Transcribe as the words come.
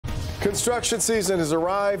Construction season has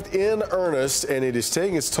arrived in earnest, and it is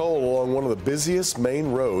taking its toll along one of the busiest main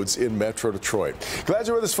roads in Metro Detroit. Glad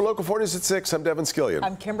you're with us for Local 4 News at 6. I'm Devin Skillion.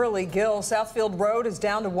 I'm Kimberly Gill. Southfield Road is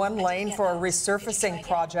down to one lane for a resurfacing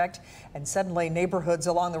project, and suddenly neighborhoods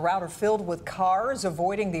along the route are filled with cars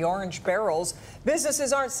avoiding the orange barrels.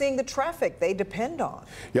 Businesses aren't seeing the traffic they depend on.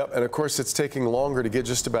 Yep, and of course it's taking longer to get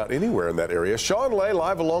just about anywhere in that area. Sean Lay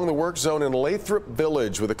live along the work zone in Lathrop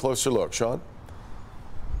Village with a closer look. Sean?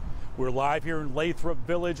 We're live here in Lathrop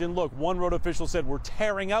Village, and look, one road official said we're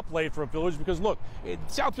tearing up Lathrop Village because look,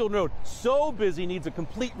 Southfield Road so busy, needs a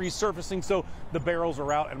complete resurfacing, so the barrels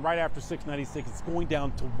are out, and right after 696 it's going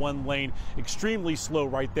down to one lane, extremely slow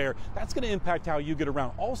right there. That's going to impact how you get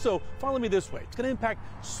around. Also, follow me this way, it's going to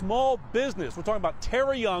impact small business. We're talking about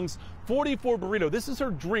Tara Young's 44 burrito. This is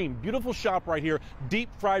her dream, beautiful shop right here, deep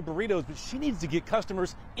fried burritos, but she needs to get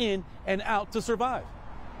customers in and out to survive.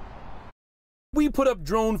 We put up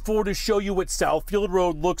Drone 4 to show you what Southfield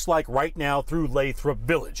Road looks like right now through Lathrop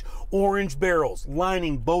Village. Orange barrels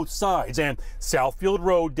lining both sides, and Southfield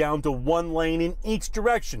Road down to one lane in each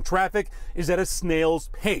direction. Traffic is at a snail's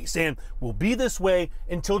pace and will be this way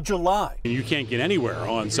until July. You can't get anywhere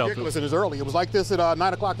on Southfield. It is early. It was like this at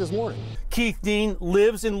 9 o'clock this morning. Keith Dean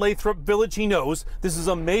lives in Lathrop Village. He knows this is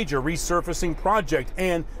a major resurfacing project,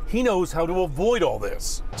 and he knows how to avoid all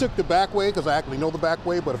this. I took the back way because I actually know the back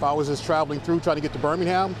way, but if I was just traveling through trying to get to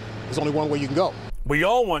Birmingham, there's only one way you can go. We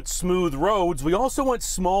all want smooth roads. We also want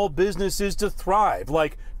small businesses to thrive,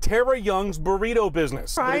 like Tara Young's burrito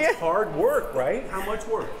business. But it's hard work, right? How much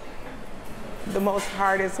work? The most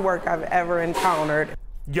hardest work I've ever encountered.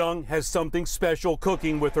 Young has something special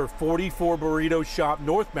cooking with her 44 burrito shop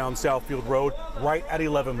northbound Southfield Road right at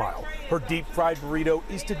 11 Mile. Her deep fried burrito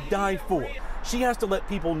is to die for. She has to let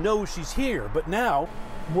people know she's here, but now...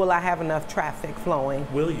 Will I have enough traffic flowing?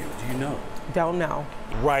 Will you? Do you know? Don't know.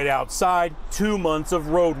 Right outside, 2 months of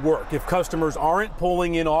road work. If customers aren't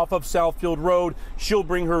pulling in off of Southfield Road, she'll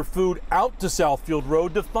bring her food out to Southfield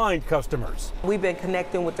Road to find customers. We've been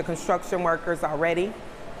connecting with the construction workers already,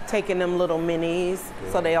 taking them little minis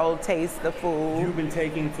so they'll taste the food. You've been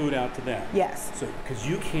taking food out to them? Yes. So, because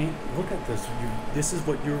you can't look at this. This is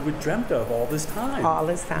what you dreamt of all this time. All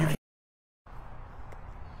this time.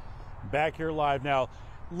 Back here live now.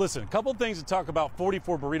 Listen, a couple things to talk about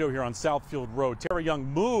 44 Burrito here on Southfield Road. Tara Young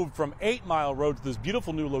moved from 8 Mile Road to this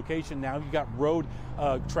beautiful new location. Now you got road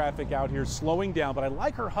traffic out here slowing down, but I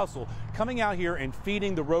like her hustle coming out here and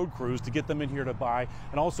feeding the road crews to get them in here to buy,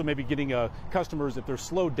 and also maybe getting customers, if they're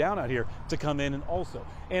slowed down out here, to come in and also.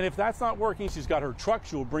 And if that's not working, she's got her truck.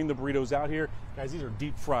 She will bring the burritos out here. Guys, these are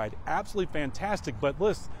deep fried. Absolutely fantastic, but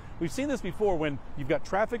listen, we've seen this before when you've got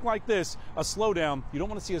traffic like this, a slowdown. You don't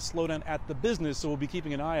want to see a slowdown at the business, so we'll be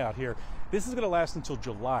keeping an eye out here. This is going to last until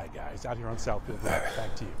July, guys, out here on Southfield.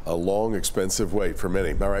 Back to you. A long, expensive wait for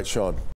many. All right, Sean.